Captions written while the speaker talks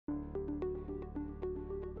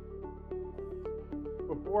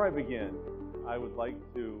Before I begin, I would like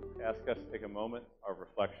to ask us to take a moment of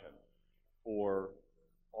reflection for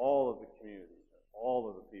all of the communities and all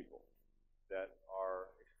of the people that are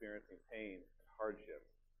experiencing pain and hardship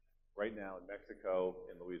right now in Mexico,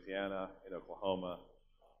 in Louisiana, in Oklahoma,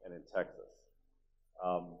 and in Texas.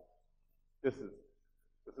 This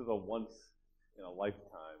is a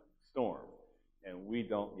once-in-a-lifetime storm, and we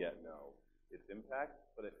don't yet know its impact,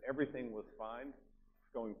 but if everything was fine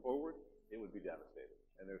going forward, it would be devastating,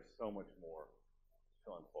 and there's so much more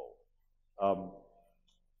to unfold. I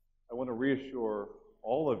want to reassure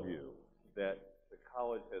all of you that the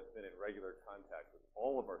college has been in regular contact with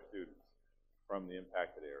all of our students from the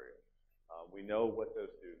impacted area. We know what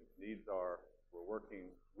those students' needs are. We're working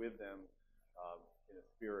with them in a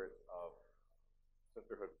spirit of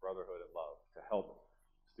sisterhood, brotherhood, and love to help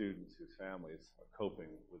students whose families are coping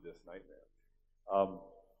with this nightmare.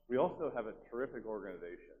 We also have a terrific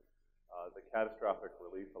organization, the Catastrophic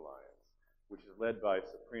Relief Alliance, which is led by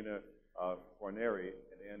Sabrina Forneri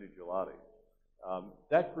and Andy Gelati.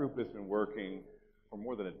 That group has been working for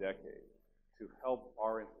more than a decade to help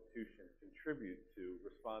our institution contribute to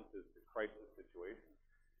responses to crisis situations.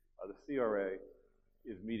 The CRA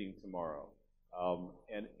is meeting tomorrow.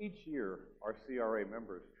 And each year, our CRA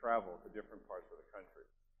members travel to different parts of the country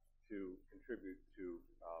to contribute to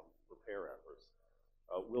repair efforts.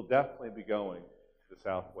 We'll definitely be going to the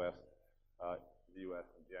Southwest, the U.S.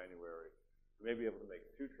 in January. We may be able to make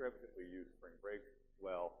 2 trips if we use spring break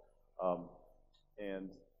well.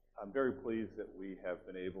 And I'm very pleased that we have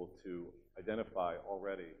been able to identify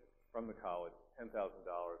already from the college $10,000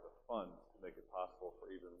 of funds to make it possible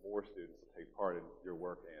for even more students to take part in your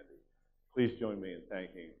work, Andy. Please join me in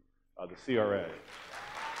thanking the CRA.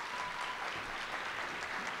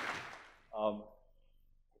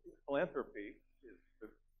 Philanthropy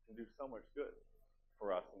can do so much good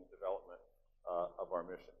for us in the development of our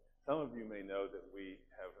mission. Some of you may know that we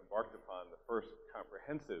have embarked upon the first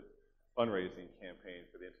comprehensive fundraising campaign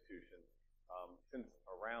for the institution since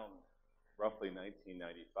around roughly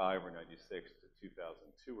 1995 or 96 to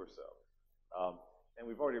 2002 or so. And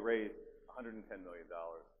we've already raised $110 million,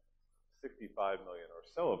 65 million or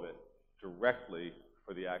so of it directly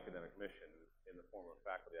for the academic mission in the form of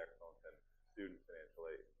faculty excellence and student financial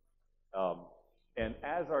aid. And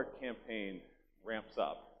as our campaign ramps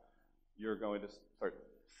up, you're going to start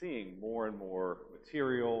seeing more and more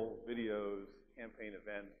material, videos, campaign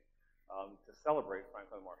events to celebrate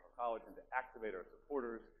Franklin Marshall College and to activate our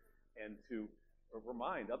supporters and to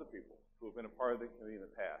remind other people who have been a part of the community in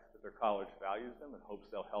the past that their college values them and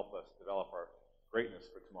hopes they'll help us develop our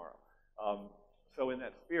greatness for tomorrow. So in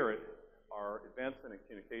that spirit, our advancement and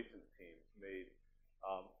communications teams made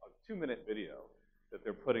a 2-minute video that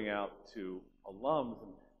they're putting out to alums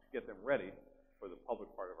and to get them ready for the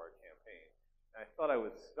public part of our campaign. And I thought I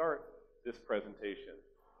would start this presentation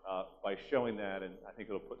by showing that, and I think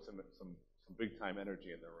it'll put some big-time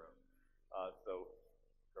energy in the room. So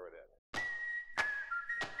go right ahead.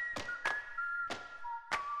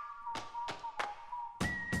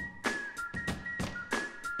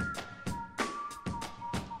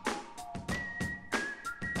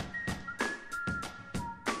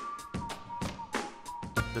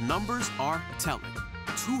 The numbers are telling.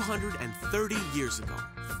 230 years ago,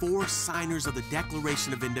 4 signers of the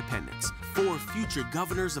Declaration of Independence, 4 future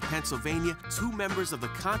governors of Pennsylvania, 2 members of the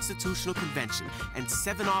Constitutional Convention, and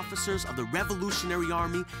 7 officers of the Revolutionary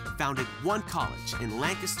Army founded one college in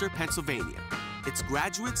Lancaster, Pennsylvania. Its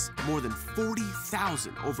graduates, more than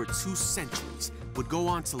 40,000 over 2 centuries, would go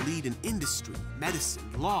on to lead in industry, medicine,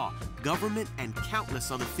 law, government, and countless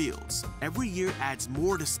other fields. Every year adds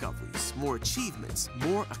more discoveries, more achievements,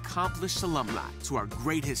 more accomplished alumni to our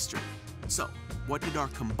great history. So, what did our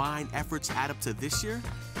combined efforts add up to this year?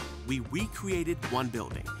 We recreated one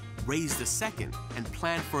building, raised a second, and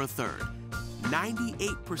planned for a third.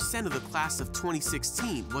 98% of the class of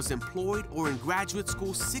 2016 was employed or in graduate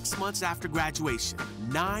school 6 months after graduation.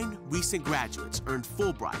 9 recent graduates earned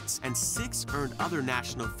Fulbrights, and 6 earned other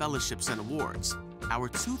national fellowships and awards. Our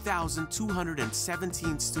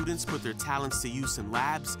 2,217 students put their talents to use in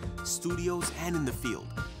labs, studios, and in the field.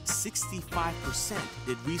 65%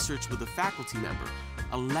 did research with a faculty member.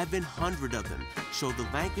 1,100 of them showed the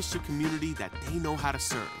Lancaster community that they know how to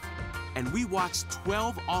serve. And we watched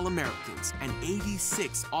 12 All-Americans and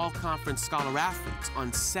 86 All-Conference Scholar athletes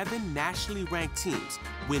on 7 nationally ranked teams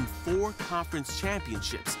win 4 conference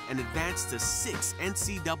championships and advance to 6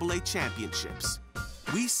 NCAA championships.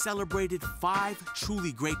 We celebrated 5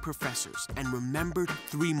 truly great professors and remembered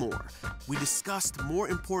 3 more. We discussed more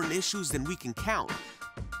important issues than we can count.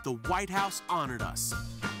 The White House honored us.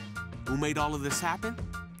 Who made all of this happen?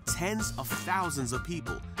 tens of thousands of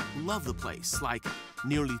people who love the place, like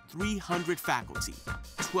nearly 300 faculty,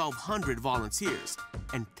 1,200 volunteers,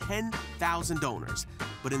 and 10,000 donors.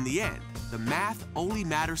 But in the end, the math only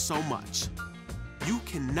matters so much. You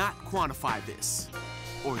cannot quantify this,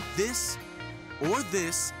 or this, or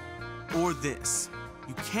this, or this.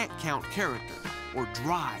 You can't count character, or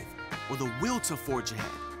drive, or the will to forge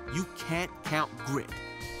ahead. You can't count grit.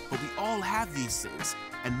 But we all have these things,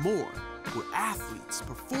 and more. We're athletes,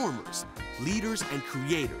 performers, leaders, and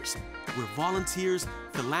creators. We're volunteers,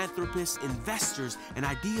 philanthropists, investors, and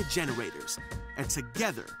idea generators. And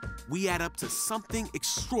together, we add up to something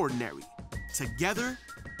extraordinary. Together,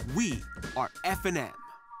 we are F&M.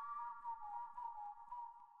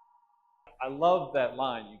 I love that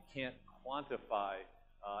line, you can't quantify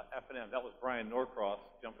F&M. That was Brian Norcross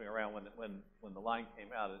jumping around when the line came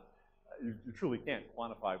out. You truly can't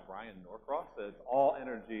quantify Brian Norcross. It's all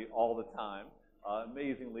energy all the time.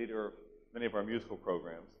 Amazing leader of many of our musical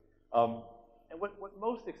programs. And what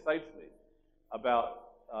most excites me about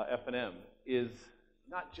F&M is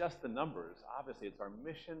not just the numbers. Obviously, it's our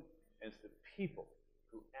mission and it's the people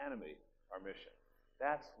who animate our mission.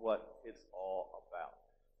 That's what it's all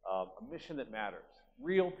about. A mission that matters.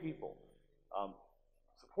 Real people,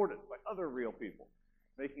 supported by other real people,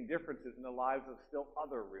 making differences in the lives of still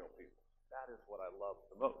other real people. That is what I love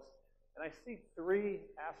the most. And I see three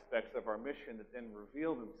aspects of our mission that then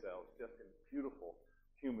reveal themselves just in beautiful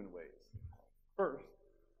human ways. First,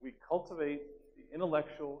 we cultivate the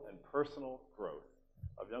intellectual and personal growth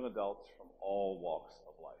of young adults from all walks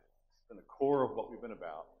of life. It's been the core of what we've been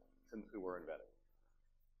about since we were invented.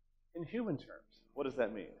 In human terms, what does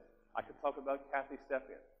that mean? I could talk about Kathy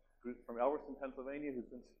Stepien, who's from Elverson, Pennsylvania, who's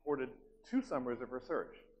been supported 2 summers of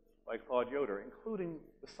research by Claude Yoder, including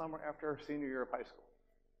the summer after her senior year of high school.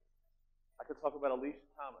 I could talk about Alicia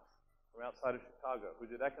Thomas from outside of Chicago, who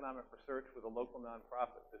did economic research with a local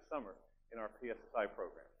nonprofit this summer in our PSSI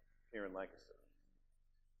program here in Lancaster.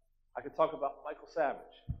 I could talk about Michael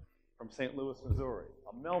Savage from St. Louis, Missouri,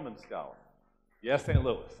 a Mellman scholar. Yes, St.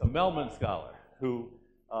 Louis, a Mellman scholar who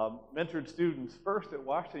mentored students first at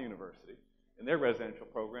Washington University in their residential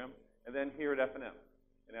program, and then here at F&M,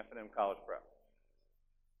 in F&M College Prep.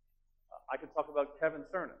 I could talk about Kevin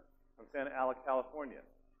Cerna from Santa Ana, California,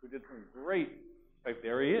 who did some great, in fact,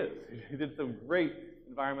 there he is. He did some great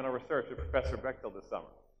environmental research with Professor Bechtel this summer.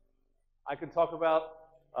 I could talk about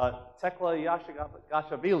Tekla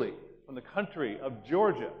Yashagashvili from the country of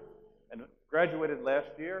Georgia, and graduated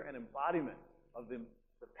last year, an embodiment of the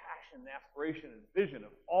passion, aspiration, and vision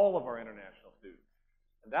of all of our international students.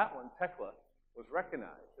 And that one, Tekla, was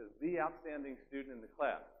recognized as the outstanding student in the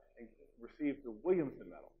class and received the Williamson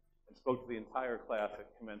Medal and spoke to the entire class at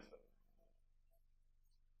commencement.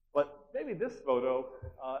 But maybe this photo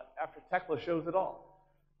after Tekla shows it all.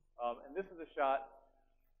 And this is a shot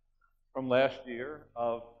from last year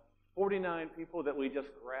of 49 people that we just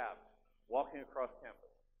grabbed walking across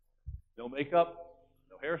campus. No makeup,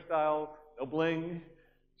 no hairstyles, no bling,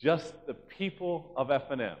 just the people of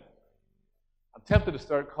F&M. I'm tempted to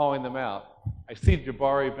start calling them out. I see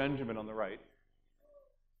Jabari Benjamin on the right.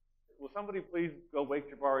 Will somebody please go wake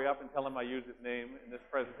Jabari up and tell him I used his name in this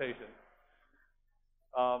presentation?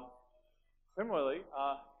 Similarly,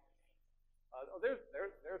 there's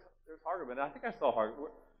Hargerman. I think I saw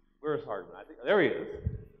Hargerman. Where's Hargerman? I think there he is.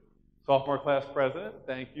 Sophomore class president.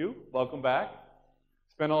 Thank you. Welcome back.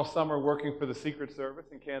 Spent all summer working for the Secret Service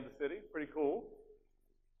in Kansas City. Pretty cool.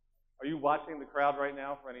 Are you watching the crowd right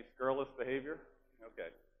now for any scurrilous behavior? Okay.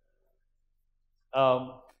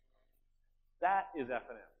 That is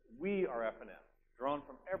F&M. We are F&M, drawn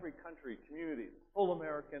from every country, community, full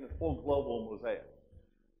American, full global mosaic.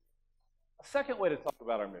 A second way to talk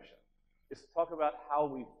about our mission is to talk about how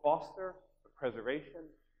we foster the preservation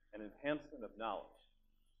and enhancement of knowledge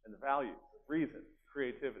and the values of reason,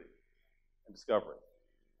 creativity, and discovery.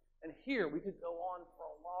 And here we could go on for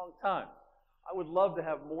a long time. I would love to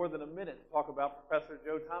have more than a minute to talk about Professor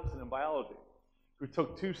Joe Thompson in biology, who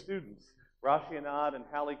took 2 students, Rashi Anand and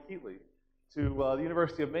Hallie Keatley, to the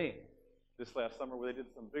University of Maine this last summer, where they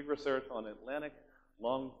did some big research on Atlantic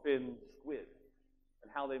long-fin squid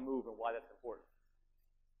and how they move and why that's important.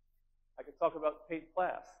 I could talk about Kate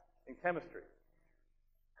Plass in chemistry,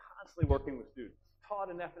 constantly working with students, taught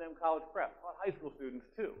in F&M College Prep, taught high school students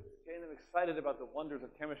too, getting them excited about the wonders of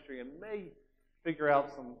chemistry and may figure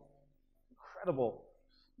out some incredible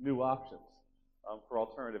new options for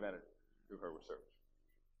alternative energy through her research.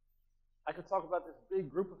 I could talk about this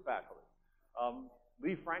big group of faculty.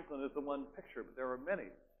 Lee Franklin is the one picture, but there are many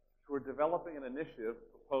who are developing an initiative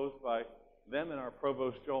proposed by them and our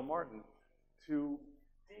provost, Joel Martin, to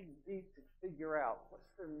dig deep to figure figure out what's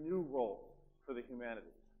the new role for the humanities,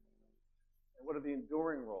 and what are the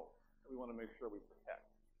enduring roles that we want to make sure we protect.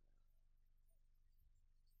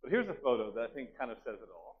 But here's a photo that I think kind of says it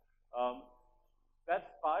all. That's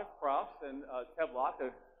 5 profs and Kev Locke,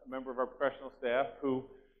 a member of our professional staff, who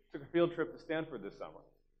took a field trip to Stanford this summer,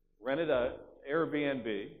 rented an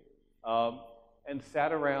Airbnb, and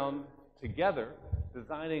sat around together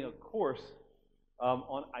designing a course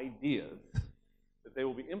on ideas that they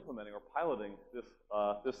will be implementing or piloting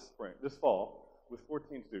this fall with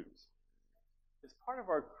 14 students. It's part of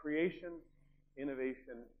our creation,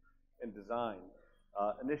 innovation, and design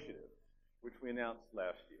initiative, which we announced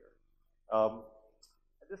last year.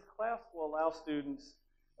 This class will allow students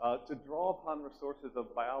to draw upon resources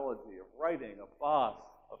of biology, of writing, of BOSS,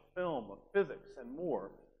 of film, of physics, and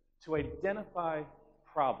more to identify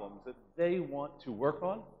problems that they want to work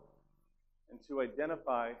on and to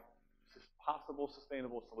identify possible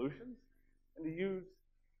sustainable solutions and to use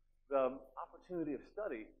the opportunity of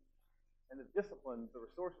study and the disciplines, the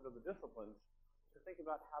resources of the disciplines, to think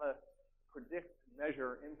about how to predict,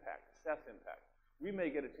 measure impact, assess impact. We may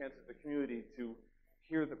get a chance as a community to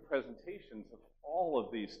hear the presentations of all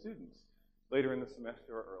of these students later in the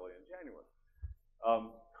semester or early in January.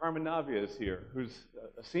 Carmen Navia is here, who's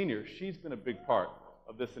a senior. She's been a big part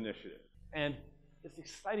of this initiative. And it's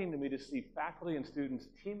exciting to me to see faculty and students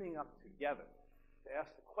teaming up together to ask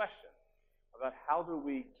the question about how do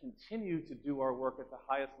we continue to do our work at the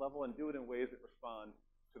highest level and do it in ways that respond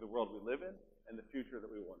to the world we live in and the future that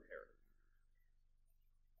we will inherit.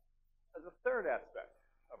 As a third aspect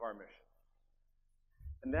of our mission,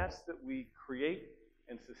 and that's that we create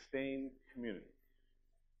and sustain community,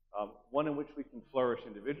 one in which we can flourish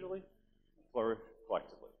individually and flourish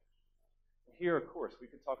collectively. And here, of course, we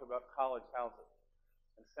could talk about college houses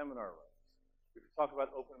and seminar rooms. We could talk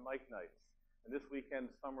about open mic nights and this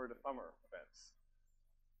weekend's Summer to Summer events.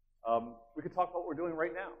 We could talk about what we're doing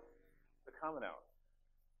right now, the Common Hour.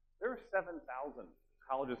 There are 7,000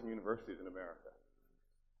 colleges and universities in America.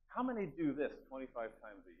 How many do this 25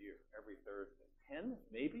 times a year, every Thursday? 10,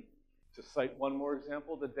 maybe? To cite one more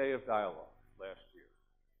example, the Day of Dialogue last year.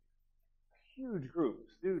 A huge group of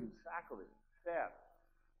students, faculty, staff,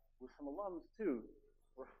 with some alums too,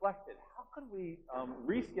 reflected, how could we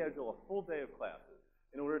reschedule a full day of classes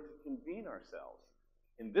in order to convene ourselves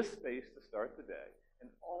in this space to start the day and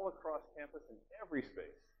all across campus in every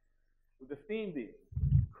space, with the theme being,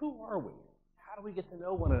 who are we? How do we get to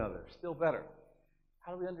know one another still better?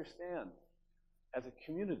 How do we understand as a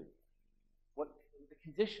community what the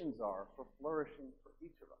conditions are for flourishing for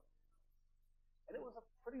each of us? And it was a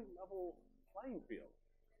pretty level playing field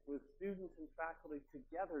with students and faculty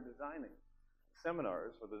together designing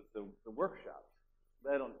seminars or the workshops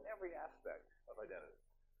led on every aspect of identity.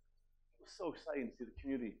 It was so exciting to see the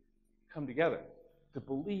community come together to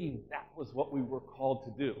believe that was what we were called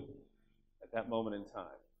to do at that moment in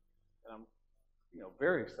time. And I'm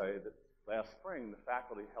very excited that last spring the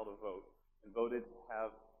faculty held a vote and voted to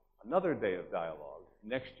have another day of dialogue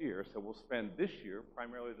next year. So we'll spend this year,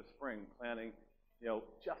 primarily the spring, planning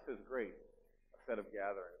just as great a set of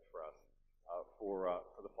gatherings for us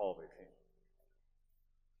for the fall of 18.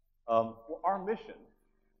 Well, our mission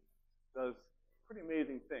does pretty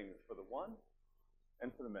amazing things for the one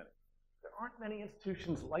and for the many. There aren't many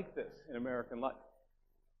institutions like this in American life,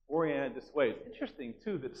 oriented this way. It's interesting,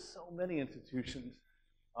 too, that so many institutions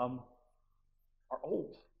are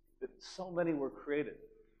old, that so many were created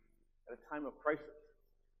at a time of crisis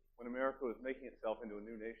when America was making itself into a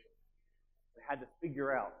new nation. They had to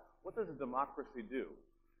figure out, what does a democracy do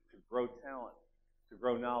to grow talent, to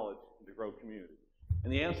grow knowledge, and to grow community?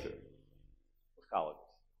 And the answer was colleges.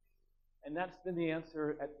 And that's been the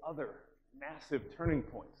answer at other massive turning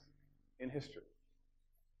points in history.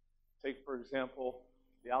 Take, for example,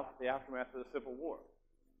 the aftermath of the Civil War,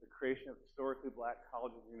 the creation of historically black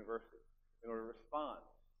colleges and universities in order to respond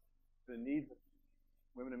to the needs of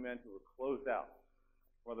women and men who were closed out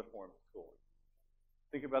from other forms of schooling.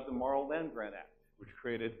 Think about the Morrill Land Grant Act, which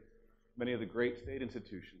created many of the great state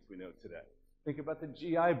institutions we know today. Think about the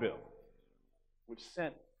GI Bill, which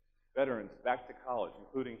sent veterans back to college,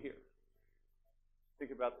 including here.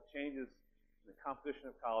 Think about the changes in the composition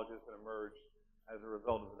of colleges that emerged as a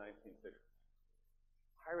result of the 1960s.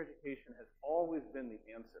 Higher education has always been the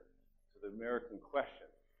answer to the American question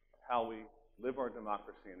of how we live our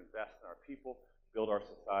democracy and invest in our people, build our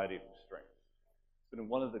society from strength. It's been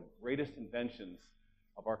one of the greatest inventions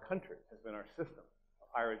of our country, has been our system of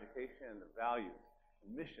higher education and the values and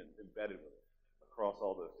missions embedded with it across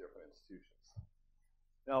all those different institutions.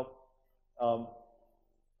 Now,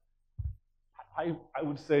 I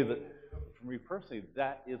would say that for me personally,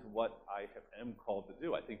 that is what I am called to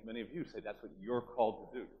do. I think many of you say that's what you're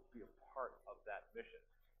called to do, to be a part of that mission.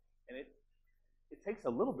 And it takes a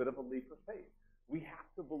little bit of a leap of faith. We have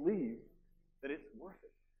to believe that it's worth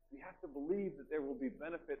it. We have to believe that there will be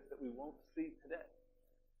benefits that we won't see today.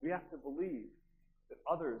 We have to believe that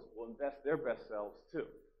others will invest their best selves too.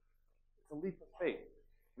 It's a leap of faith.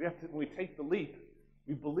 When we take the leap,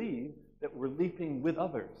 we believe that we're leaping with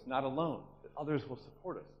others, not alone, that others will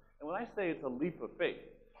support us. And when I say it's a leap of faith,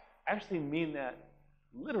 I actually mean that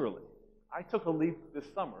literally. I took a leap this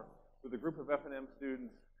summer with a group of F&M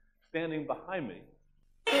students standing behind me.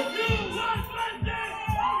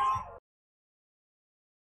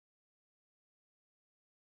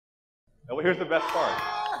 Now, here's the best part.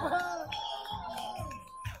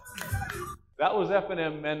 That was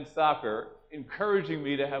F&M men's soccer encouraging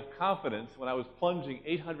me to have confidence when I was plunging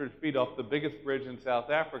 800 feet off the biggest bridge in South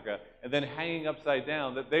Africa and then hanging upside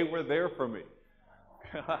down, that they were there for me.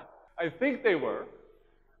 I think they were.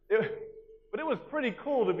 But it was pretty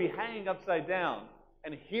cool to be hanging upside down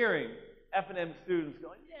and hearing F&M students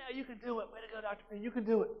going, yeah, you can do it. Way to go, Dr. P. You can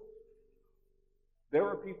do it. There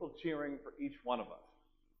were people cheering for each one of us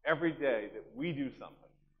every day that we do something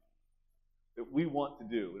that we want to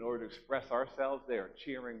do in order to express ourselves. They are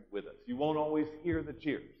cheering with us. You won't always hear the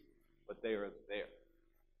cheers, but they are there.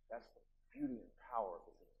 That's the beauty and power of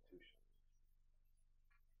this institution.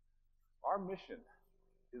 Our mission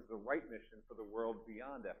is the right mission for the world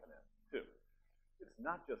beyond F&M, too. It's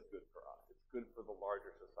not just good for us. It's good for the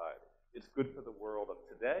larger society. It's good for the world of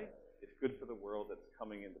today. It's good for the world that's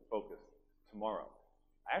coming into focus tomorrow.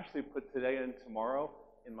 I actually put today and tomorrow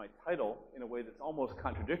in my title in a way that's almost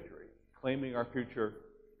contradictory, claiming our future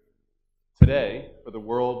today for the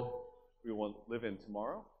world we will live in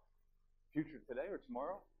tomorrow. Future today or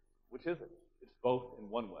tomorrow? Which is it? It's both in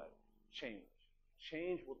one way. Change.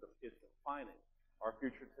 Change is defining our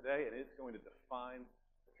future today, and it's going to define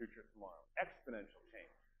the future tomorrow. Exponential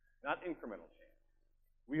change, not incremental change.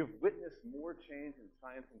 We have witnessed more change in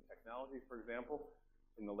science and technology, for example,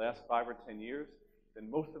 in the last 5 or 10 years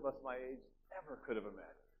than most of us my age ever could have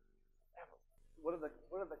imagined. Ever. What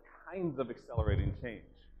are the kinds of accelerating change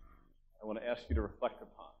I want to ask you to reflect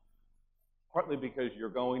upon? Partly because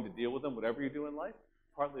you're going to deal with them, whatever you do in life,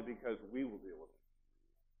 partly because we will deal with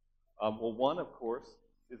them. Well, one, of course,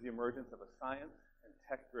 is the emergence of a science and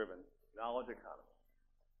tech-driven knowledge economy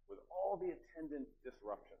with all the attendant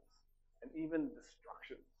disruptions and even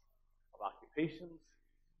destructions of occupations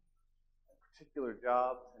and particular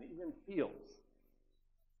jobs and even fields.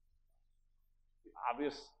 The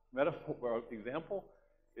obvious metaphor or example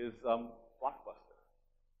is Blockbuster.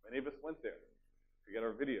 Many of us went there to get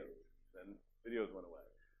our videos. Then videos went away.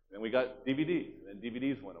 Then we got DVDs, and then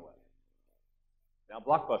DVDs went away. Now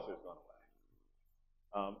Blockbuster's gone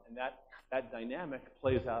away. And that dynamic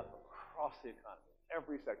plays out across the economy,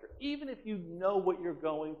 every sector. Even if you know what you're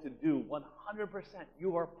going to do, 100%,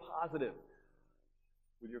 you are positive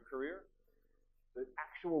with your career, the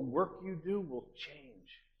actual work you do will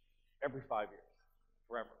change every 5 years,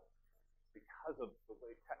 forever, because of the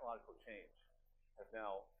way technological change has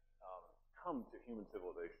now come to human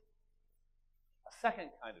civilization. A second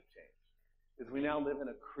kind of change is we now live in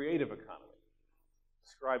a creative economy,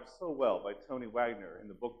 described so well by Tony Wagner in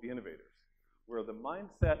the book The Innovators, where the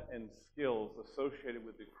mindset and skills associated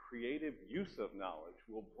with the creative use of knowledge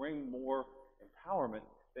will bring more empowerment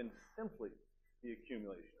than simply the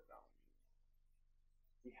accumulation of knowledge.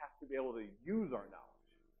 We have to be able to use our knowledge.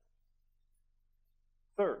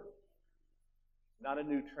 Third, not a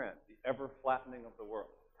new trend, the ever-flattening of the world.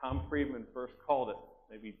 Tom Friedman first called it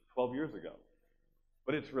maybe 12 years ago,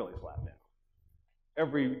 but it's really flat now.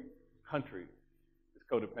 Every country is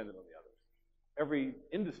codependent on the others. Every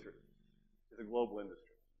industry is a global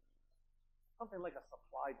industry. Something like a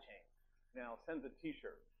supply chain now sends a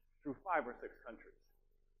t-shirt through 5 or 6 countries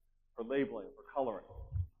for labeling, for coloring,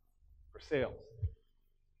 for sales.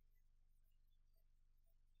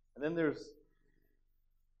 And then there's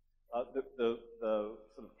the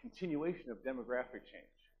sort of continuation of demographic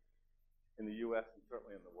change in the U.S. and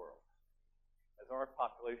certainly in the world. As our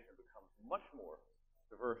population becomes much more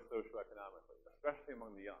diverse socioeconomically, especially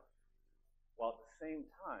among the young, while at the same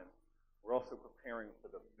time, we're also preparing for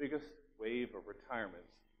the biggest wave of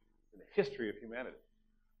retirements in the history of humanity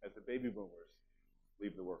as the baby boomers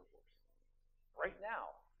leave the workforce. Right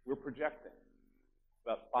now, we're projecting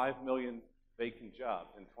about 5 million vacant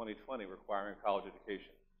jobs in 2020 requiring a college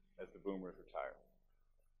education as the boomers retire.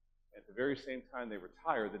 At the very same time they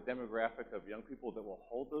retire, the demographic of young people that will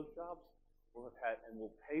hold those jobs will have had and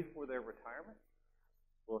will pay for their retirement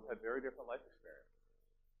will have had very different life experiences,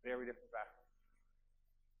 very different backgrounds.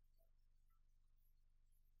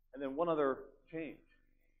 And then one other change.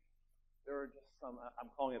 There are just some,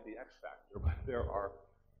 I'm calling it the X factor, but there are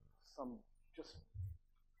some just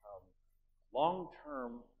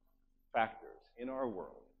long-term factors in our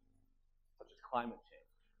world, such as climate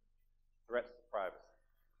change, threats to privacy,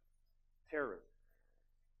 terrorism,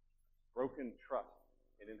 broken trust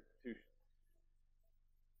in institutions,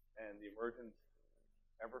 and the emergence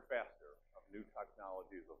ever faster of new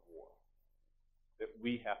technologies of war that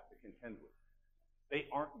we have to contend with. They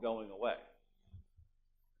aren't going away.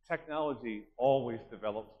 Technology always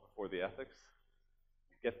develops before the ethics.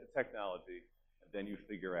 You get the technology, and then you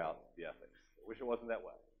figure out the ethics. I wish it wasn't that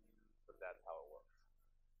way, but that's how it works.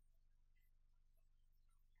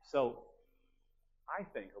 So I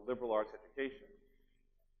think a liberal arts education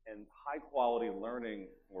and high-quality learning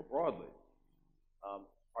more broadly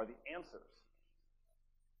are the answers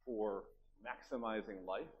for maximizing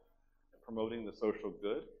life and promoting the social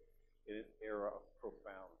good in an era of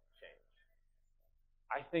profound change.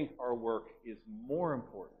 I think our work is more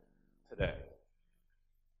important today,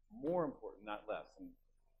 more important, not less. And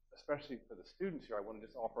especially for the students here, I want to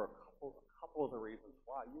just offer a couple of the reasons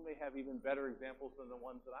why. You may have even better examples than the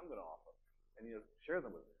ones that I'm going to offer, and share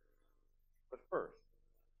them with me. But first,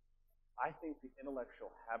 I think the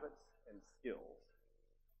intellectual habits and skills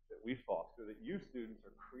that we foster, that you students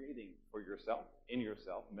are creating for yourself, in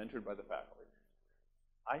yourself, mentored by the faculty,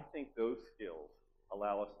 I think those skills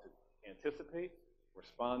allow us to anticipate,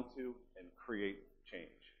 respond to, and create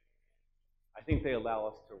change. I think they allow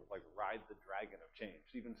us to ride the dragon of change,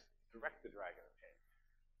 even direct the dragon of change.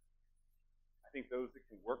 I think those that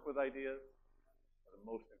can work with ideas are the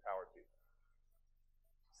most empowered people.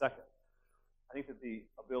 Second, I think that the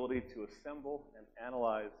ability to assemble and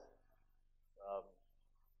analyze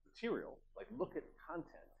material, look at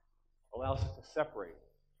content, allows us to separate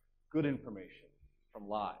good information from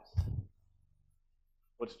lies,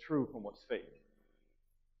 what's true from what's fake.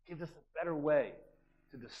 It gives us a better way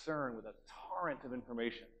to discern with a torrent of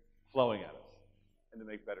information flowing at us and to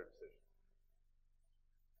make better decisions.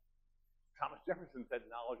 Thomas Jefferson said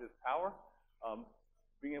knowledge is power.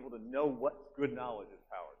 Being able to know what's good knowledge is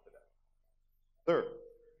power today. Third,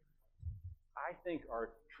 I think our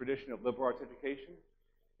tradition of liberal arts education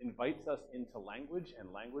invites us into language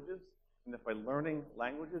and languages, and that by learning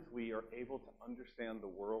languages, we are able to understand the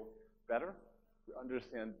world better, to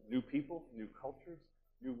understand new people, new cultures,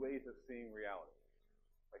 new ways of seeing reality,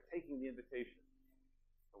 by taking the invitation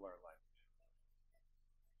to learn language.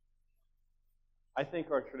 I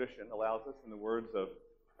think our tradition allows us, in the words of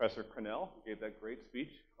Professor Cornell, who gave that great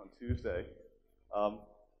speech on Tuesday,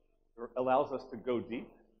 allows us to go deep,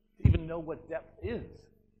 to even know what depth is.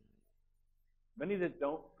 Many that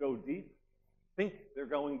don't go deep think they're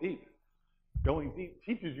going deep. Going deep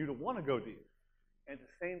teaches you to want to go deep. And at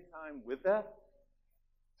the same time with that,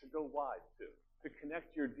 to go wide too, to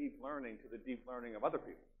connect your deep learning to the deep learning of other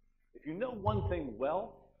people. If you know one thing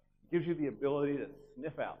well, it gives you the ability to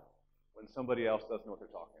sniff out when somebody else doesn't know what they're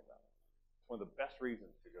talking about. It's one of the best reasons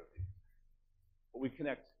to go deep. But we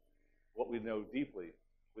connect what we know deeply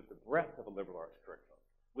with the breadth of a liberal arts curriculum,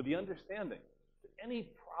 with the understanding that any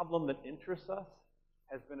problem that interests us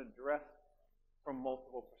has been addressed from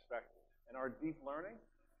multiple perspectives. And our deep learning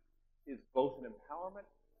is both an empowerment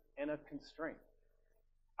and a constraint.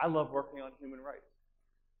 I love working on human rights.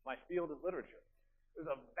 My field is literature. There's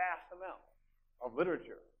a vast amount of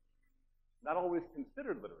literature, not always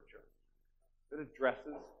considered literature, that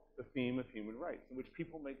addresses the theme of human rights, in which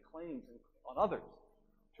people make claims on others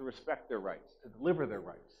to respect their rights, to deliver their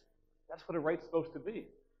rights. That's what a right's supposed to be.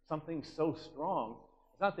 Something so strong.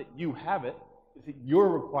 It's not that you have it, it's that you're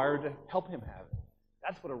required to help him have it.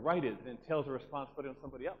 That's what a right is. It entails a responsibility on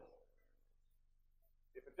somebody else.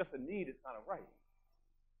 If it's just a need, it's not a right.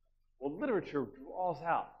 Well, literature draws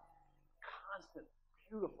out constant,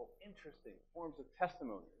 beautiful, interesting forms of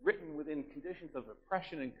testimony written within conditions of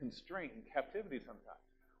oppression and constraint and captivity sometimes,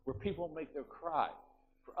 where people make their cry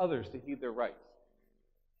for others to heed their rights.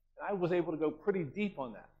 And I was able to go pretty deep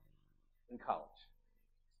on that in college.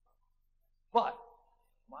 But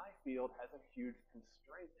my field has a huge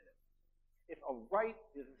constraint in it. If a right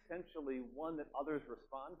is essentially one that others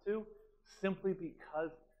respond to simply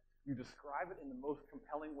because you describe it in the most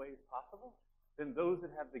compelling ways possible, then those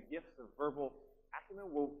that have the gifts of verbal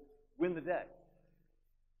acumen will win the day.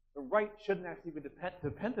 The right shouldn't actually be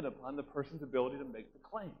dependent upon the person's ability to make the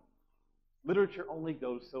claim. Literature only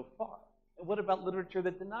goes so far. And what about literature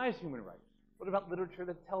that denies human rights? What about literature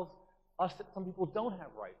that tells us that some people don't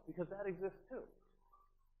have rights? Because that exists too.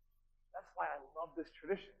 That's why I love this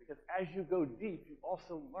tradition, because as you go deep, you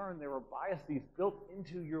also learn there are biases built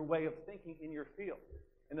into your way of thinking in your field.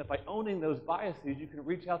 And that by owning those biases, you can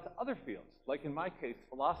reach out to other fields, like in my case,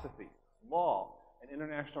 philosophy, law, and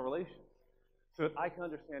international relations, so that I can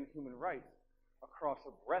understand human rights across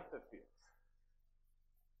a breadth of fields.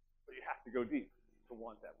 But you have to go deep to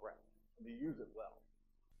want that breadth and to use it well.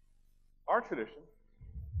 Our tradition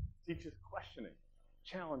teaches questioning,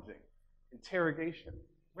 challenging, interrogation,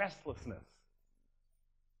 restlessness.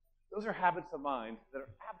 Those are habits of mind that are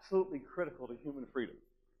absolutely critical to human freedom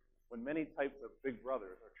when many types of big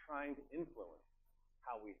brothers are trying to influence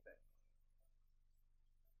how we think.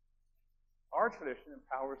 Our tradition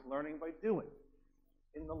empowers learning by doing,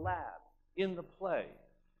 in the lab, in the play,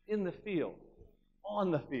 in the field,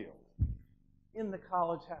 on the field, in the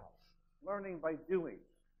college house, learning by doing,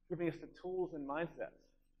 giving us the tools and mindsets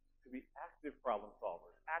to be active problem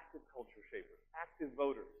solvers, active culture shapers, active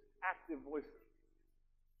voters, active voices.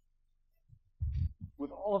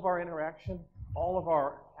 With all of our interaction, all of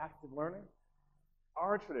our active learning,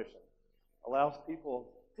 our tradition allows people of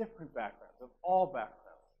different backgrounds, of all backgrounds,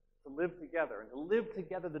 to live together, and to live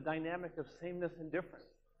together the dynamic of sameness and difference,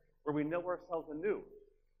 where we know ourselves anew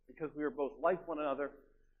because we are both like one another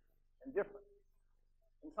and different.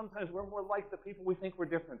 And sometimes we're more like the people we think we're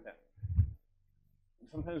different than. And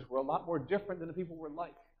sometimes we're a lot more different than the people we're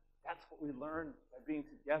like. That's what we learn by being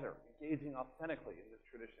together, engaging authentically in this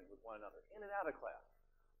tradition with one another, in and out of class.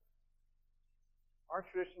 Our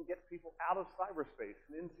tradition gets people out of cyberspace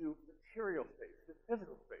and into material space, into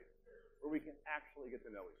physical space, where we can actually get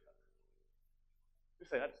to know each other. You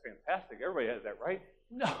say, that's fantastic. Everybody has that, right?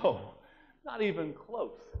 No, not even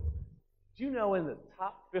close. Do you know in the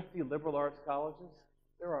top 50 liberal arts colleges,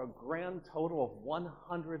 there are a grand total of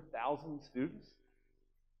 100,000 students?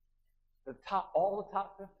 All the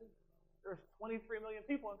top 50? There's 23 million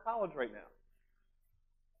people in college right now.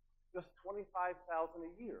 Just 25,000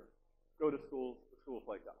 a year go to schools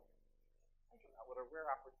like us. Think about what a rare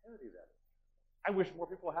opportunity that is. I wish more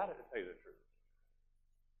people had it, to tell you the truth.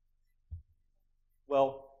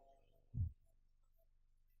 Well,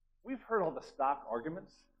 we've heard all the stock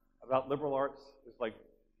arguments about liberal arts is like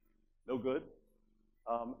no good.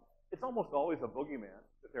 It's almost always a boogeyman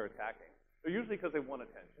that they're attacking. They're usually because they want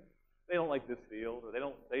attention. They don't like this field, or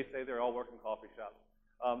they say they're all working coffee shops.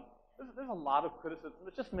 There's a lot of criticism.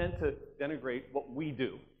 It's just meant to denigrate what we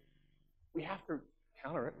do. We have to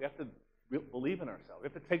counter it. We have to believe in ourselves. We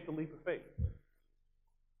have to take the leap of faith.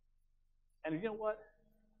 And you know what?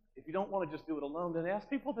 If you don't want to just do it alone, then ask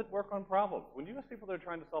people that work on problems. When you ask people that are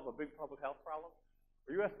trying to solve a big public health problem,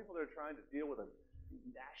 or you ask people that are trying to deal with a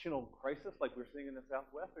national crisis like we're seeing in the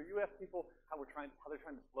Southwest, or you ask people how they're trying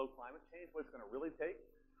to slow climate change, what it's going to really take,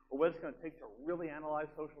 or what it's going to take to really analyze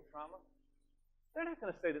social trauma, they're not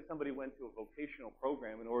going to say that somebody went to a vocational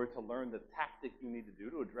program in order to learn the tactic you need to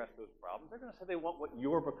do to address those problems. They're going to say they want what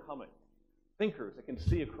you're becoming, thinkers that can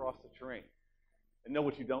see across the terrain and know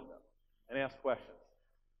what you don't know and ask questions.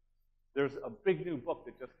 There's a big new book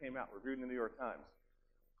that just came out, reviewed in the New York Times,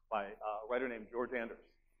 by a writer named George Anders.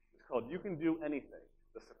 It's called You Can Do Anything,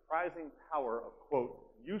 The Surprising Power of, quote,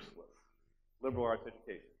 Useless Liberal Arts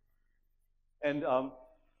Education. And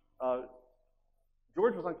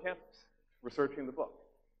George was on campus researching the book.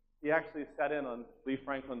 He actually sat in on Lee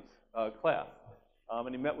Franklin's class, and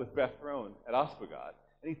he met with Beth Rohn at Osbegod,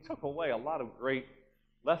 and he took away a lot of great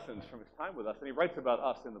lessons from his time with us, and he writes about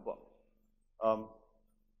us in the book.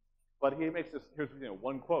 But he makes this, here's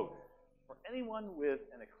one quote. For anyone with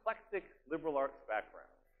an eclectic liberal arts background,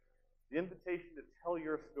 the invitation to tell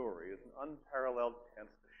your story is an unparalleled chance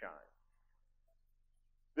to shine.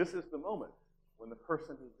 This is the moment when the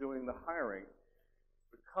person who's doing the hiring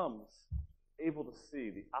becomes able to see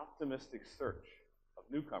the optimistic search of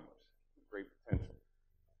newcomers with great potential.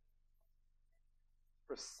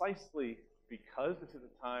 Precisely because this is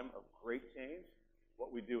a time of great change,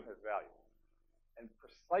 what we do has value. And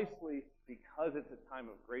precisely because it's a time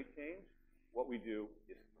of great change, what we do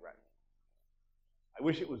is threatened. I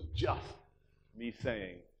wish it was just me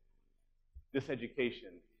saying this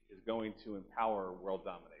education is going to empower world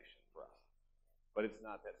domination for us. But it's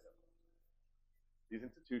not that simple. These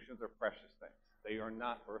institutions are precious things. They are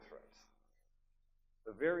not birthrights.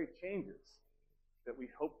 The very changes that we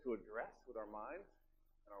hope to address with our minds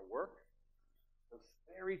and our work, those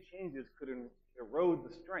very changes could erode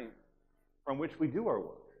the strength from which we do our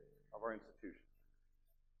work of our institutions.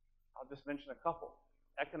 I'll just mention a couple.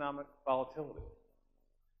 Economic volatility.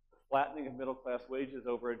 The flattening of middle-class wages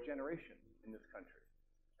over a generation in this country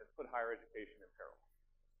has put higher education in peril.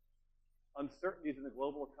 Uncertainties in the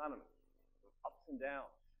global economy, with ups and downs,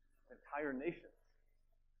 entire nations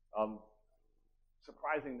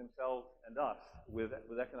surprising themselves and us with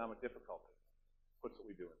economic difficulty, puts what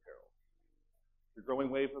we do in peril. The growing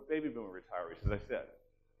wave of baby boomer retirees, as I said,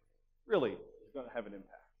 really is going to have an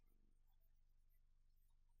impact.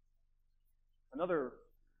 Another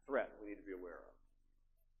threat we need to be aware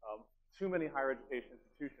of. Too many higher education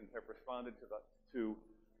institutions have responded to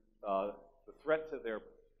the threat to their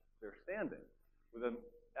standing with an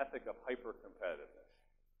ethic of hyper-competitiveness,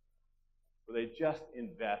 where they just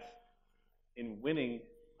invest in winning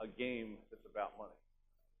a game that's about money.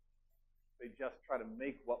 They just try to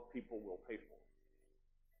make what people will pay for,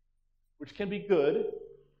 which can be good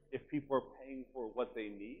if people are paying for what they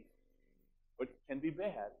need, but can be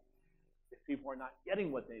bad if people are not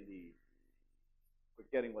getting what they need, but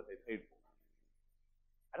getting what they paid for.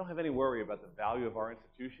 I don't have any worry about the value of our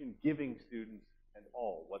institution giving students and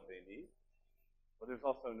all what they need, but there's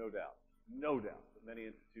also no doubt that many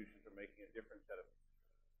institutions are making a different set of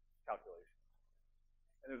calculations.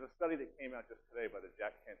 And there's a study that came out just today by the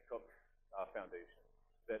Jack Kent Cooke Foundation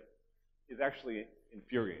that is actually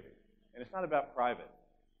infuriating. And it's not about private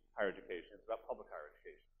higher education, it's about public higher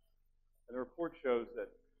education. And the report shows that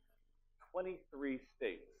 23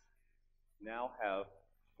 states now have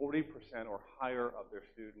 40% or higher of their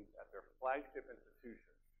students at their flagship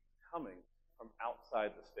institutions coming from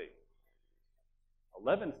outside the state.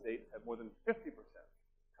 11 states have more than 50%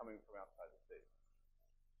 coming from outside the state.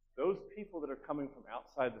 Those people that are coming from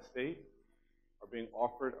outside the state are being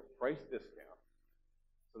offered a price discount,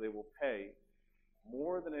 so they will pay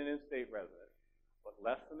more than an in-state resident, but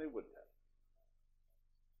less than they would pay.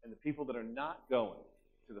 And the people that are not going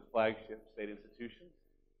to the flagship state institutions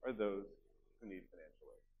are those who need financial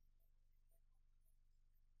aid.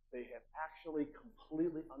 They have actually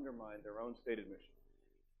completely undermined their own state admission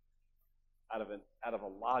out of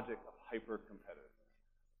a logic of hyper-competitiveness.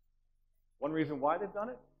 One reason why they've done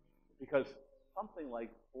it is because something like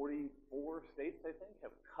 44 states, I think,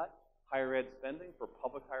 have cut higher ed spending for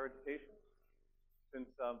public higher education since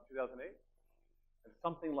 2008. And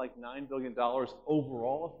something like $9 billion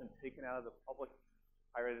overall has been taken out of the public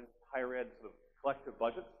higher ed sort of collective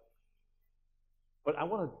budgets. But I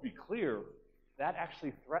want to be clear, that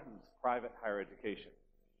actually threatens private higher education.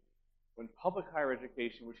 When public higher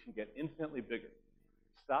education, which can get infinitely bigger,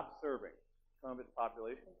 stops serving some of its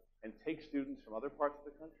population and takes students from other parts of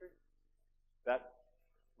the country, that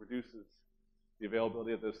reduces the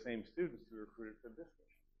availability of those same students who are recruited for this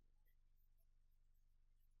mission.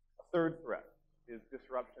 A third threat is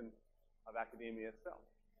disruption of academia itself.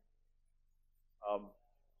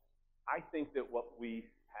 I think that what we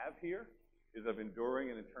have here is of enduring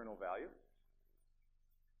and eternal value,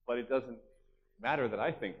 but it doesn't matter that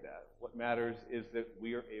I think that. What matters is that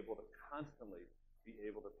we are able to constantly be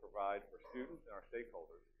able to provide for students and our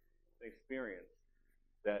stakeholders an experience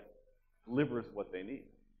that delivers what they need.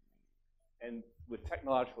 And with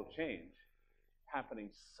technological change happening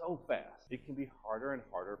so fast, it can be harder and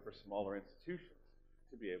harder for smaller institutions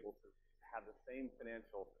to be able to have the same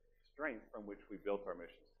financial strength from which we built our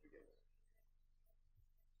missions to begin with.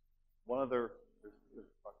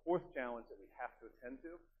 A fourth challenge that we have to attend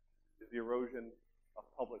to is the erosion of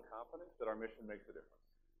public confidence that our mission makes a difference.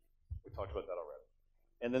 We talked about that already.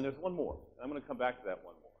 And then there's one more, and I'm going to come back to that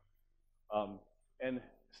one more.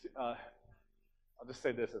 I'll just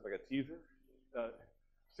say this as like a teaser.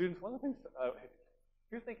 Students, one of the things,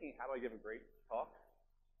 if you're thinking, how do I give a great talk?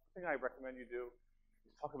 The thing I recommend you do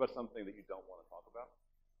is talk about something that you don't want to talk about,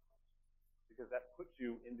 because that puts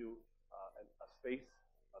you into a space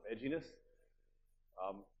of edginess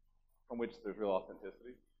from which there's real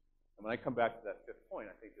authenticity. And when I come back to that fifth point,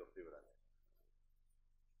 I think you'll see what I mean.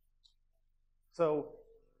 So,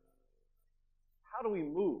 how do we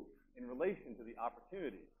move in relation to the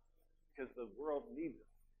opportunities? Because the world needs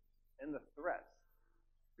us, and the threats,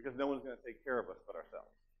 because no one's going to take care of us but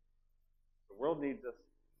ourselves. The world needs us,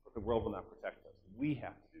 but the world will not protect us. We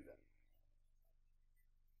have to do that.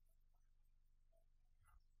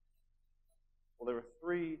 Well, there were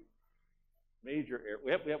three major areas.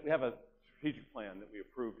 We have a strategic plan that we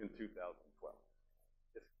approved in 2012.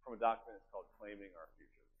 It's from a document that's called Claiming Our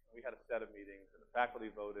Future. And we had a set of meetings, and the faculty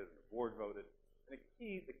voted, and the board voted. And the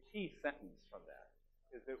key sentence from that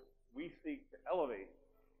is that we seek to elevate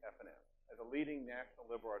F&M as a leading national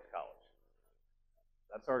liberal arts college.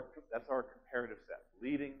 That's our comparative set,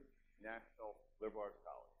 leading national liberal arts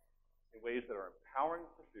college, in ways that are empowering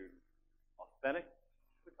for students, authentic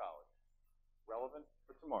to the college, relevant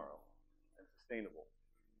for tomorrow, and sustainable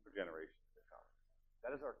for generations to come.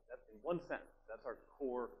 That's in one sentence, that's our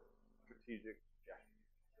core strategic objective,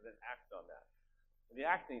 and then act on that. And the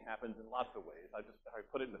acting happens in lots of ways. I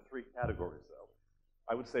put it into three categories, though.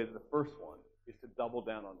 I would say that the first one is to double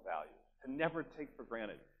down on value, to never take for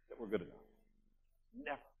granted that we're good enough.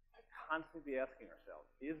 Never. To constantly be asking ourselves,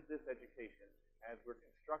 is this education, as we're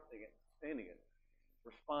constructing it, sustaining it,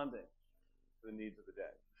 responding to the needs of the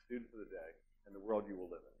day, the students of the day, and the world you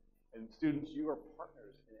will live in? And students, you are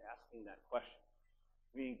partners in asking that question.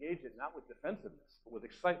 We engage it not with defensiveness, but with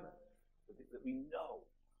excitement, that we know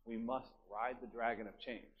we must ride the dragon of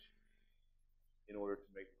change in order to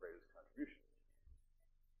make the greatest contribution.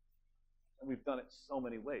 And we've done it so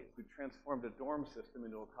many ways. We've transformed a dorm system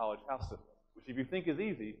into a college house system, which if you think is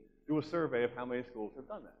easy, do a survey of how many schools have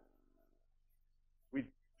done that. We've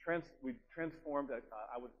transformed,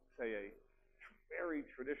 I would say, a very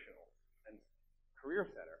traditional and career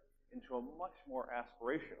center into a much more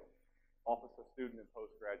aspirational Office of Student and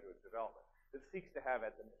Postgraduate Development that seeks to have,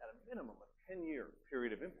 at a minimum, a 10-year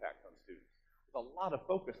period of impact on students, with a lot of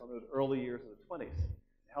focus on those early years of the 20s,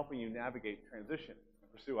 helping you navigate transition and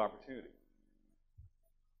pursue opportunity.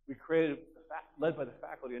 We created, led by the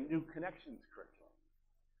faculty, a new connections curriculum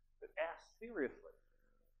that asks seriously,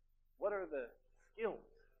 what are the skills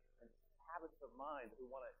and habits of mind that we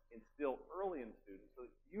want to instill early in students so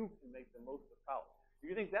that you can make the most of college? If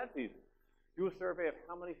you think that's easy, do a survey of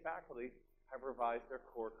how many faculty have revised their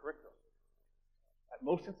core curriculum. At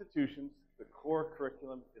most institutions, the core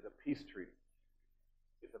curriculum is a peace treaty.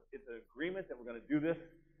 It's an agreement that we're going to do this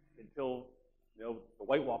until the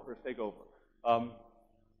White Walkers take over,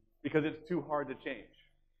 because it's too hard to change.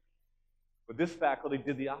 But this faculty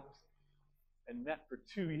did the opposite and met for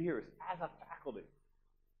 2 years as a faculty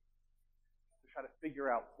to try to figure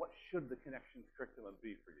out what should the connections curriculum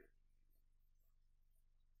be for you.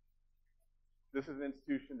 This is an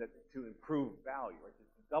institution that to improve value, right? To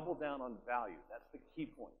double down on value. That's the key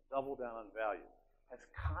point. Double down on value. Has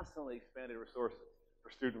constantly expanded resources for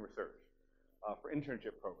student research, for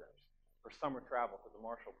internship programs, for summer travel, for the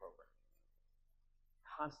Marshall program.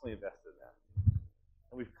 Constantly invested in that.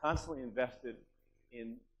 And we've constantly invested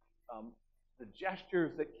in the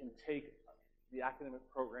gestures that can take the academic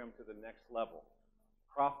program to the next level,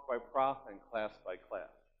 prof by prof and class by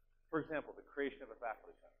class. For example, the creation of a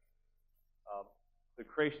faculty center. The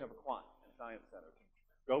creation of a quant and science center to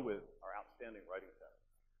go with our outstanding writing center.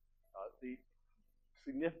 The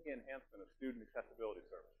significant enhancement of student accessibility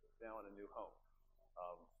services, now in a new home,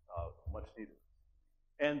 much needed.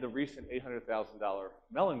 And the recent $800,000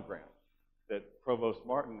 Mellon grant that Provost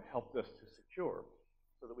Martin helped us to secure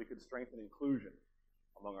so that we could strengthen inclusion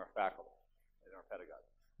among our faculty and our pedagogy.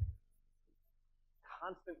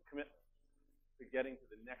 Constant commitment to getting to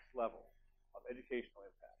the next level of educational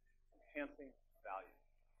impact, enhancing value.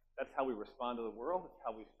 That's how we respond to the world. It's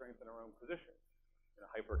how we strengthen our own position in a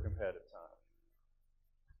hyper-competitive time.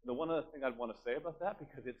 The one other thing I'd want to say about that,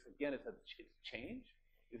 because it's change,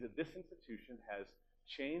 is that this institution has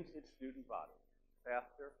changed its student body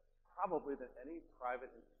faster, probably than any private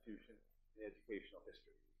institution in educational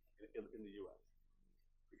history in the U.S.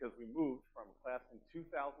 Because we moved from a class in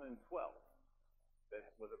 2012 that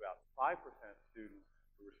was about 5% students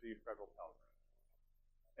who received federal Pell Grant,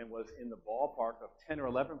 and was in the ballpark of 10 or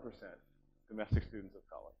 11% domestic students of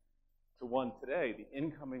color, to one today, the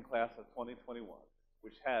incoming class of 2021,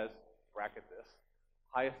 which has, bracket this,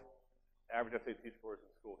 highest average SAT scores in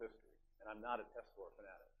school history, and I'm not a test score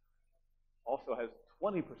fanatic, also has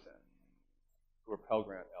 20% who are Pell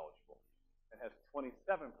Grant eligible, and has 27%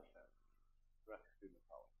 domestic student of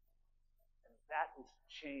color. And that is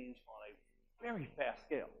change on a very fast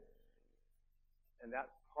scale. And that's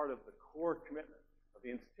part of the core commitment of the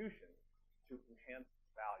institution to enhance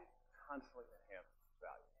value, constantly enhance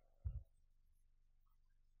value.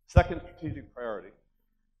 Second strategic priority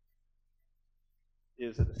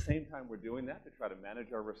is, at the same time we're doing that, to try to manage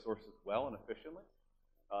our resources well and efficiently,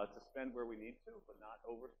 to spend where we need to, but not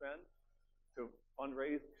overspend, to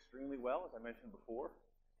fundraise extremely well, as I mentioned before,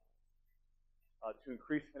 to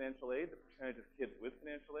increase financial aid. The percentage of kids with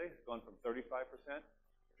financial aid has gone from 35%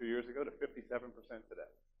 2 years ago to 57%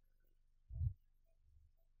 today.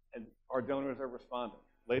 And our donors are responding.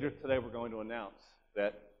 Later today, we're going to announce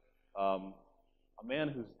that a man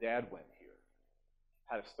whose dad went here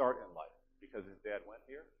had a start in life because his dad went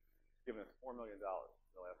here. He's given us $4 million in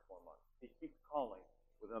the last 4 months. He keeps calling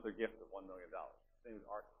with another gift of $1 million. His name is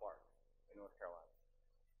Art Clark in North Carolina.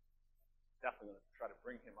 Definitely going to try to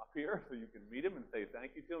bring him up here so you can meet him and say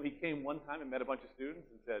thank you to him. He came one time and met a bunch of students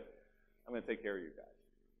and said, I'm going to take care of you guys.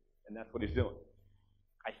 And that's what he's doing.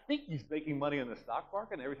 I think he's making money in the stock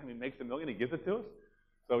market, and every time he makes $1 million, he gives it to us.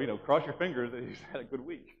 So, cross your fingers that he's had a good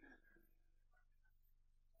week.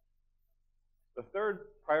 The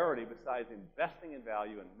third priority, besides investing in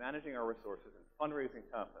value and managing our resources and fundraising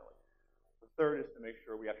confidently, the third is to make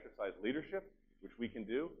sure we exercise leadership, which we can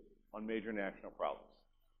do, on major national problems.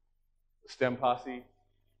 The STEM posse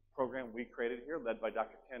program we created here, led by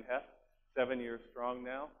Dr. Ken Hess, 7 years strong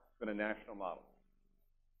now, been a national model.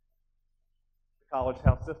 The College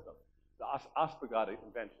House System, the Osprey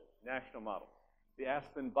invention, national model. The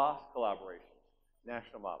Aspen-Boss collaborations,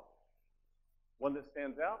 national model. One that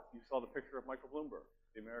stands out, you saw the picture of Michael Bloomberg,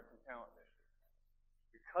 the American Talent Initiative.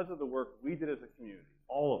 Because of the work we did as a community,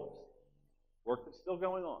 all of us, work that's still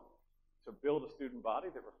going on to build a student body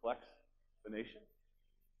that reflects the nation,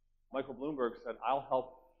 Michael Bloomberg said, I'll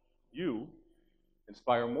help you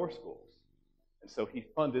inspire more schools. And so he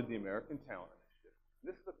funded the American Talent Initiative. And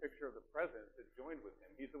this is a picture of the president that joined with him.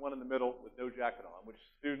 He's the one in the middle with no jacket on, which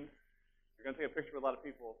students, you're going to take a picture with a lot of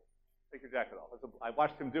people, take your jacket off. I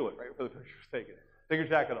watched him do it right before the picture was taken. Take your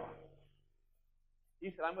jacket off. He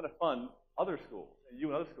said, I'm going to fund other schools, and you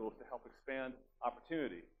and other schools, to help expand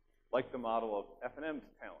opportunity, like the model of F&M's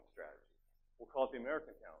talent strategy. We'll call it the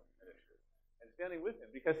American Talent Initiative. And standing with him,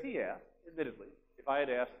 because he asked, admittedly, if I had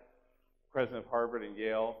asked President of Harvard and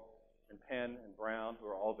Yale and Penn and Brown, who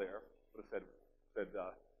are all there, would have said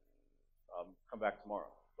come back tomorrow.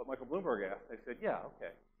 But Michael Bloomberg asked, and they said, yeah,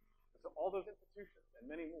 okay. So all those institutions and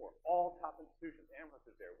many more, all top institutions, Amherst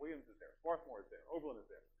is there, Williams is there, Swarthmore is there, Oberlin is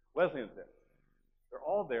there, Wesleyan is there. They're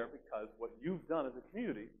all there because what you've done as a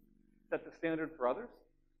community set the standard for others,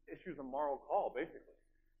 issues a moral call, basically.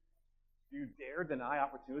 Do you dare deny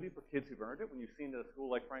opportunity for kids who've earned it when you've seen that a school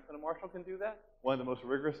like Franklin and Marshall can do that? One of the most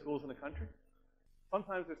rigorous schools in the country?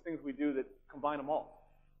 Sometimes there's things we do that combine them all,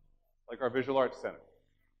 like our Visual Arts Center.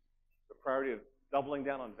 The priority of doubling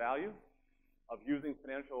down on value, of using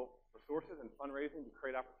financial resources and fundraising to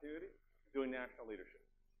create opportunity, doing national leadership.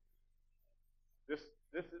 This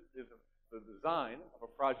is the design of a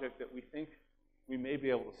project that we think we may be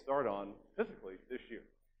able to start on physically this year.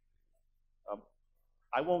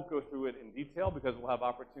 I won't go through it in detail because we'll have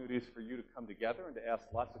opportunities for you to come together and to ask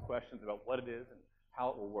lots of questions about what it is and how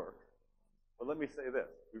it will work. But let me say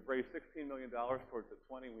this. We've raised $16 million towards the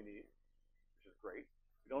 20 we need, which is great.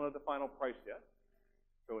 We don't have the final price yet.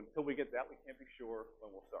 So until we get that, we can't be sure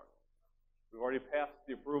when we'll start. We've already passed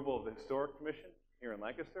the approval of the Historic Commission here in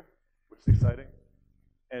Lancaster, which is exciting.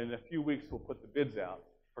 And in a few weeks, we'll put the bids out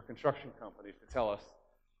for construction companies to tell us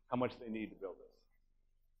how much they need to build this.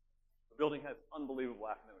 The building has unbelievable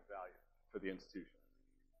academic value for the institution.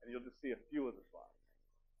 And you'll just see a few of the slides.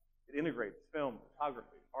 It integrates film,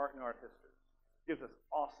 photography, art, and art history. It gives us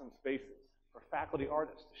awesome spaces for faculty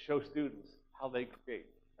artists to show students how they create,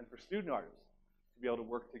 and for student artists to be able to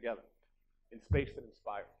work together in space that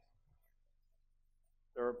inspires.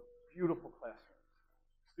 There are beautiful classrooms,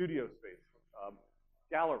 studio space,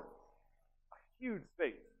 galleries, a huge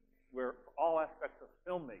space where for all aspects of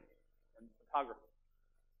filmmaking and photography.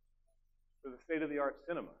 There's a state-of-the-art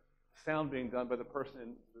cinema, sound being done by the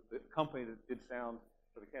company that did sound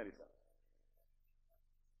for the Kennedy Center.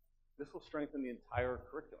 This will strengthen the entire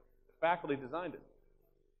curriculum. The faculty designed it.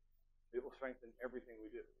 It will strengthen everything we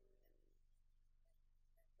do.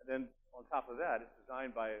 And then on top of that, it's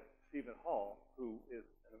designed by Stephen Hall, who is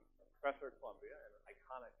a professor at Columbia and an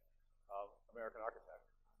iconic American architect.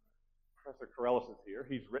 Professor Corellis is here.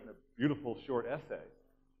 He's written a beautiful short essay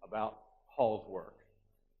about Hall's work.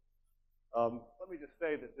 Let me just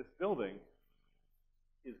say that this building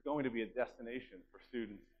is going to be a destination for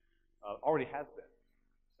students, already has been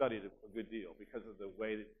studied a good deal because of the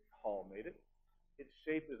way that Hall made it. Its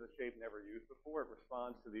shape is a shape never used before. It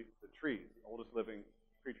responds to the trees, the oldest living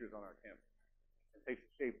creatures on our campus. It takes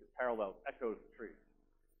a shape that parallels, echoes the trees.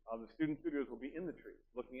 The student studios will be in the trees,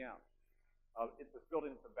 looking out. This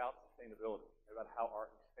building is about sustainability, about how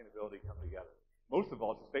art and sustainability come together. Most of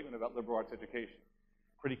all, it's a statement about liberal arts education.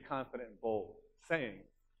 Pretty confident and bold, saying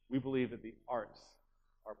we believe that the arts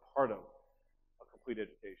are part of a complete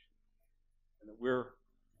education, and that we're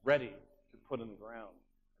ready to put in the ground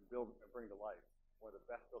and build and bring to life one of the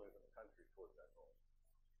best buildings in the country towards that goal.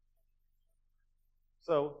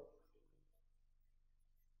 So,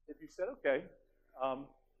 if you said, okay,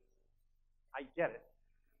 I get it.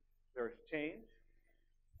 There's change.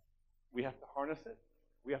 We have to harness it.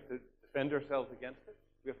 We have to defend ourselves against it.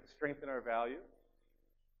 We have to strengthen our values.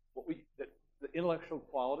 The intellectual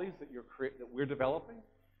qualities that we're developing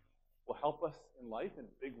will help us in life in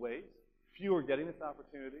big ways. Few are getting this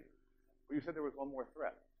opportunity. But you said there was one more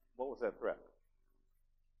threat. What was that threat?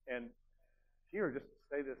 And here, just to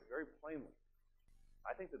say this very plainly,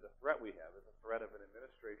 I think that the threat we have is a threat of an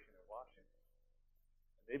administration in Washington,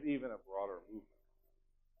 and maybe even a broader movement,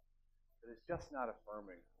 that is just not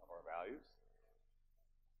affirming of our values.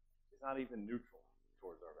 It's not even neutral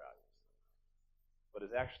towards our values, but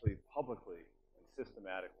is actually publicly and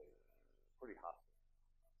systematically pretty hostile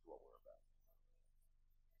to what we're about.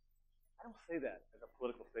 I don't say that as a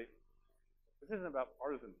political statement. This isn't about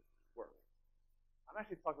partisan work. I'm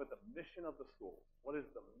actually talking about the mission of the school. What is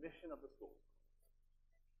the mission of the school?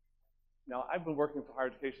 Now, I've been working for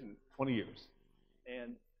higher education 20 years,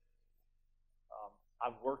 and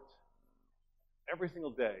I've worked every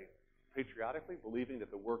single day patriotically, believing that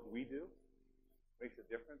the work we do makes a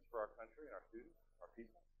difference for our country and our students, our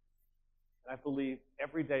people. And I believe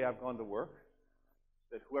every day I've gone to work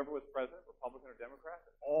that whoever was president, Republican or Democrat,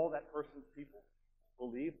 that all that person's people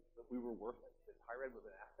believed that we were worth it, that higher ed was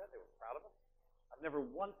an asset, they were proud of us. I've never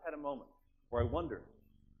once had a moment where I wondered,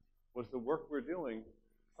 was the work we're doing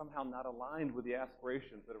somehow not aligned with the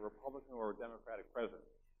aspirations that a Republican or a Democratic president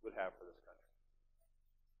would have for this country?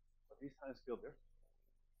 But these times feel different.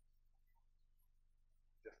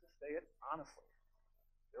 Just to say it honestly,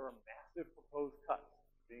 there are massive proposed cuts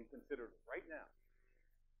being considered right now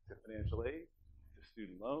to financial aid, to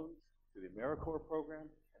student loans, to the AmeriCorps program,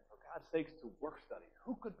 and for God's sakes, to work study.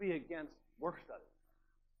 Who could be against work study?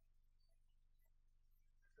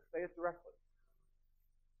 To say it directly.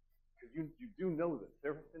 Because you do know this.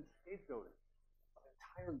 There has been scapegoating of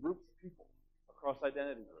entire groups of people across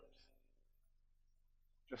identity groups.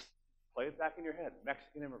 Just play it back in your head.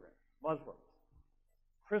 Mexican immigrants, Muslims,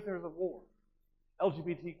 prisoners of war,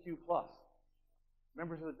 LGBTQ+,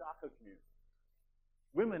 members of the DACA community,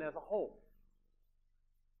 women as a whole.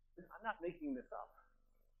 I'm not making this up.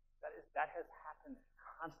 That has happened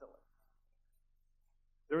constantly.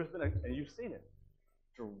 There has been, and you've seen it,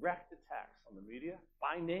 direct attacks on the media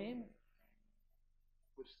by name,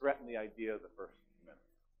 which threaten the idea of the First Amendment.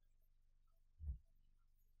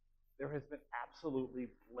 There has been absolutely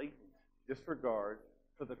blatant disregard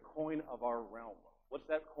for the coin of our realm. What's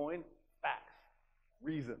that coin? Facts,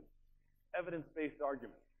 reason, evidence-based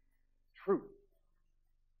argument, truth.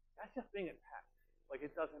 That's just being attacked. Like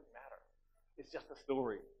it doesn't matter. It's just a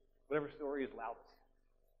story. Whatever story is loudest.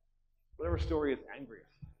 Whatever story is angriest.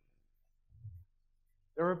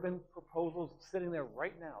 There have been proposals sitting there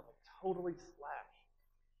right now that totally slash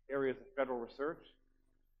areas of federal research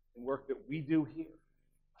and work that we do here,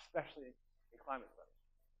 especially in climate studies.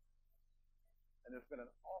 And there's been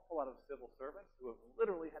an awful lot of civil servants who have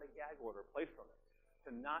literally had a gag order placed on them to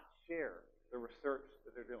not share the research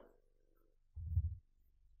that they're doing.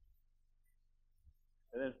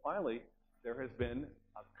 And then finally, there has been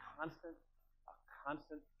a constant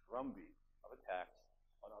drumbeat of attacks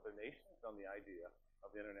on other nations, on the idea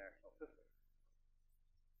of the international system.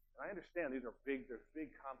 And I understand there's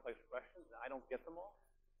big complex questions, and I don't get them all.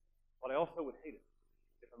 But I also would hate it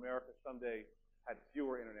if America someday had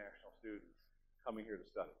fewer international students coming here to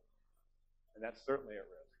study. And that's certainly at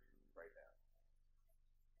risk right now.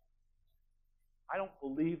 I don't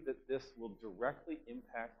believe that this will directly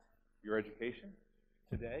impact your education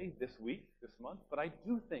today, this week, this month, but I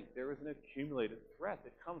do think there is an accumulated threat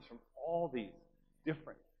that comes from all these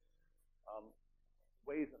different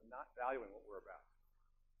ways of not valuing what we're about.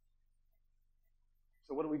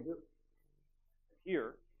 So what do we do?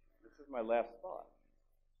 Here, this is my last thought.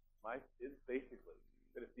 Is basically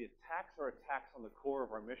that if the attacks are attacks on the core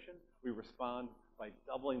of our mission, we respond by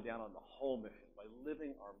doubling down on the whole mission, by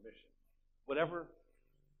living our mission. Whatever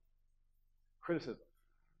criticism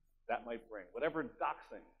that might bring, whatever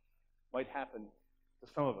doxing might happen to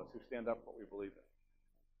some of us who stand up for what we believe in.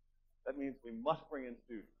 That means we must bring in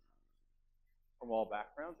students from all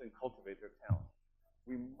backgrounds and cultivate their talent.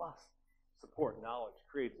 We must support knowledge,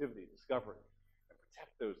 creativity, discovery, and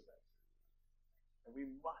protect those things. And we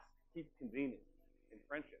must keep convening in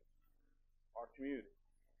friendship, our community,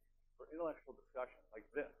 for intellectual discussion like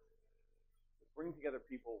this, to bring together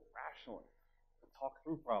people rationally, to talk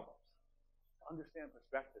through problems, to understand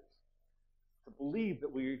perspectives, to believe that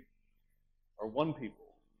we are one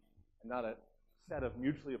people and not a set of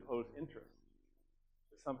mutually opposed interests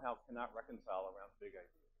that somehow cannot reconcile around big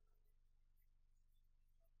ideas.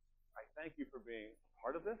 I thank you for being a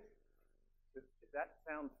part of this. If that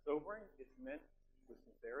sounds sobering, it's meant with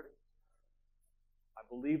sincerity. I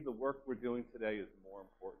believe the work we're doing today is more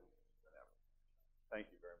important than ever.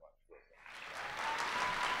 Thank you.